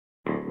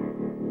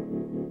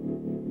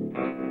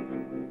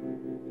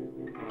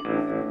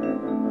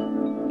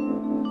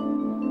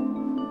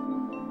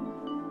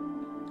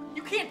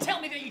can't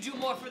tell me that you do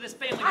more for this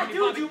family I than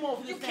do Bobby. do more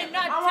for this You family.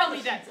 cannot tell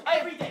me that.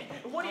 Every day.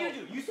 And what do?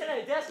 You sit at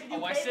a desk and do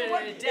paperwork? I sit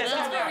at a desk.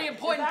 It's very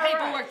important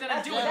paperwork that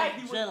I'm doing.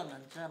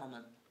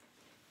 Gentlemen,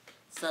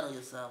 settle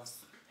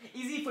yourselves.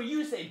 Easy for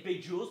you to say,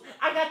 Big Jules.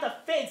 I got the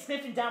feds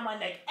sniffing down my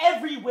neck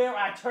everywhere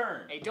I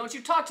turn. Hey, don't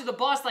you talk to the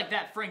boss like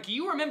that, Frankie.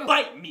 You remember—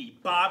 Bite me,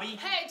 Bobby.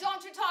 Hey,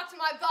 don't you talk to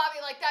my Bobby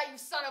like that, you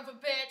son of a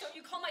bitch. Don't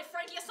you call my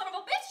Frankie a son of a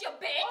bitch, you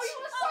bitch.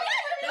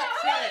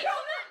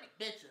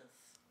 Bitches,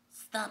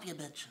 stop your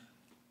bitching.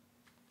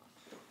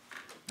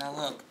 Now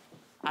look,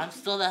 I'm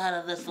still the head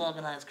of this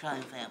organized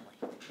crime family.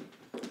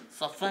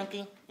 So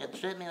Frankie, you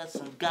treat me with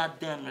some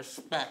goddamn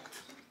respect.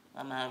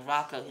 I'm gonna have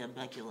Rocco here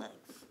break your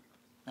legs.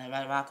 Ain't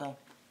right, Rocco?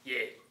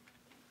 Yeah.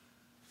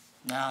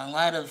 Now, in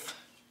light of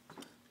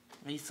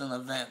recent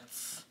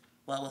events,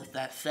 what with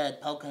that Fed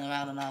poking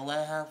around in our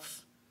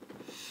warehouse,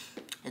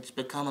 it's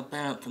become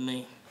apparent to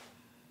me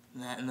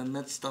that in the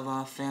midst of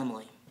our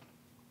family,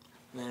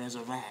 there is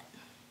a rat.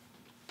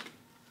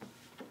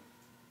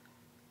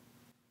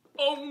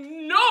 Oh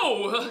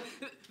no!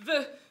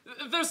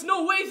 There's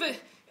no way that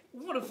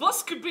one of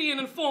us could be an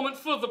informant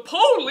for the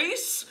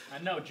police! I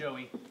know,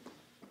 Joey.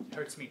 It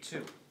hurts me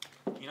too.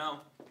 You know,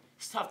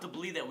 it's tough to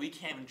believe that we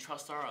can't even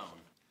trust our own.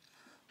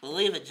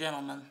 Believe it,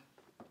 gentlemen.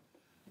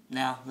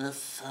 Now,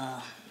 this,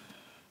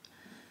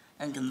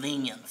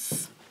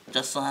 inconvenience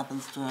just so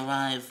happens to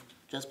arrive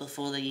just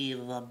before the eve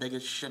of our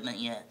biggest shipment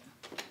yet.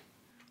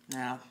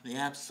 Now, the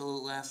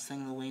absolute last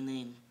thing that we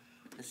need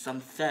is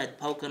some Fed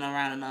poking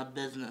around in our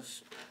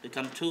business. We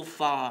come too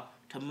far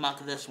to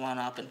muck this one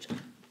up and...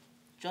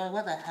 Joey,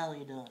 what the hell are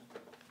you doing?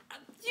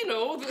 You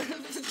know,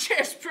 the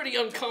chair's pretty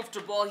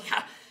uncomfortable.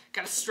 Yeah,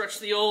 gotta stretch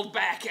the old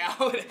back out.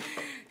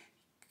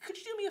 Could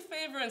you do me a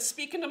favor and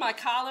speak into my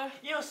collar?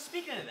 You know,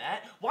 speaking of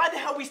that, why the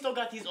hell we still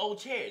got these old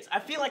chairs? I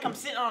feel like I'm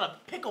sitting on a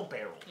pickle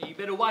barrel. Hey, you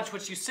better watch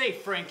what you say,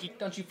 Frankie.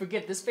 Don't you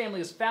forget, this family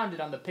was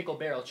founded on the pickle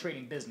barrel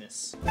trading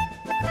business.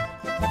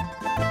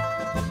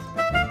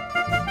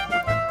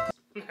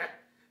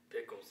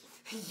 Pickles.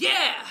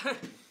 Yeah!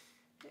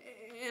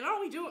 And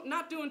aren't we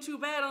not doing too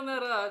bad on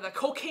that, the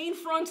cocaine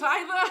front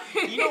either?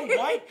 You know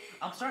what?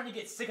 I'm starting to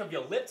get sick of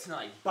your lip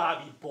tonight,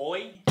 Bobby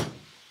boy.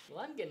 Well,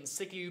 I'm getting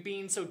sick of you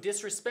being so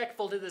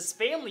disrespectful to this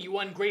family, you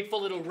ungrateful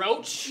little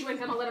roach. You ain't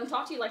gonna let him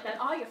talk to you like that,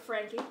 are you,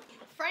 Frankie?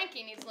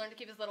 Frankie needs to learn to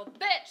keep his little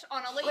bitch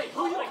on a leash. Wait,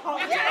 who you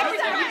calling?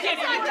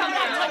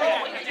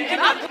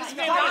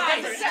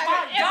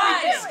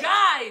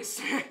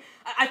 Guys!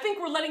 I think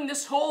we're letting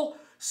this whole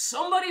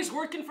somebody's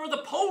working for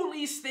the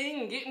police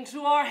thing get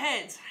into our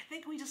heads. I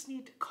think we just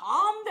need to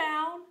calm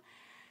down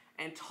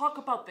and talk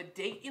about the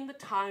date and the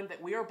time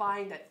that we are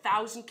buying that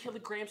 1,000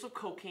 kilograms of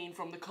cocaine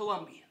from the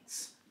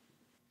Colombians.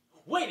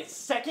 Wait a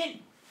second!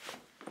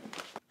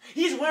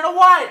 He's wearing a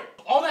wire!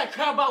 All that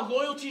crap about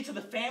loyalty to the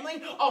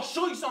family? I'll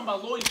show you something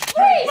about loyalty to the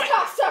Please, family.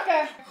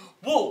 cocksucker!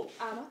 Whoa!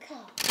 I'm a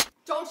cop.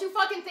 Don't you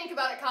fucking think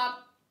about it,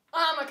 cop.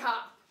 I'm a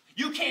cop.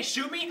 You can't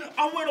shoot me?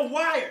 I'm wearing a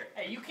wire!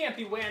 Hey, you can't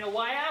be wearing a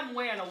wire. I'm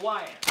wearing a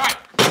wire. Alright,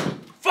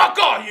 fuck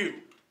all you!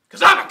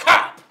 Cause I'm a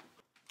cop!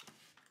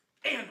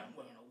 And I'm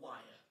wearing a wire.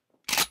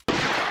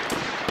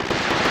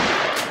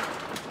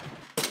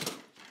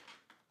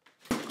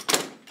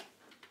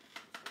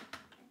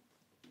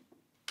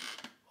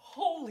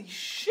 Holy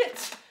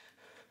shit!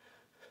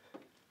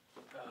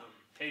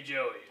 Hey,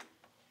 Joey.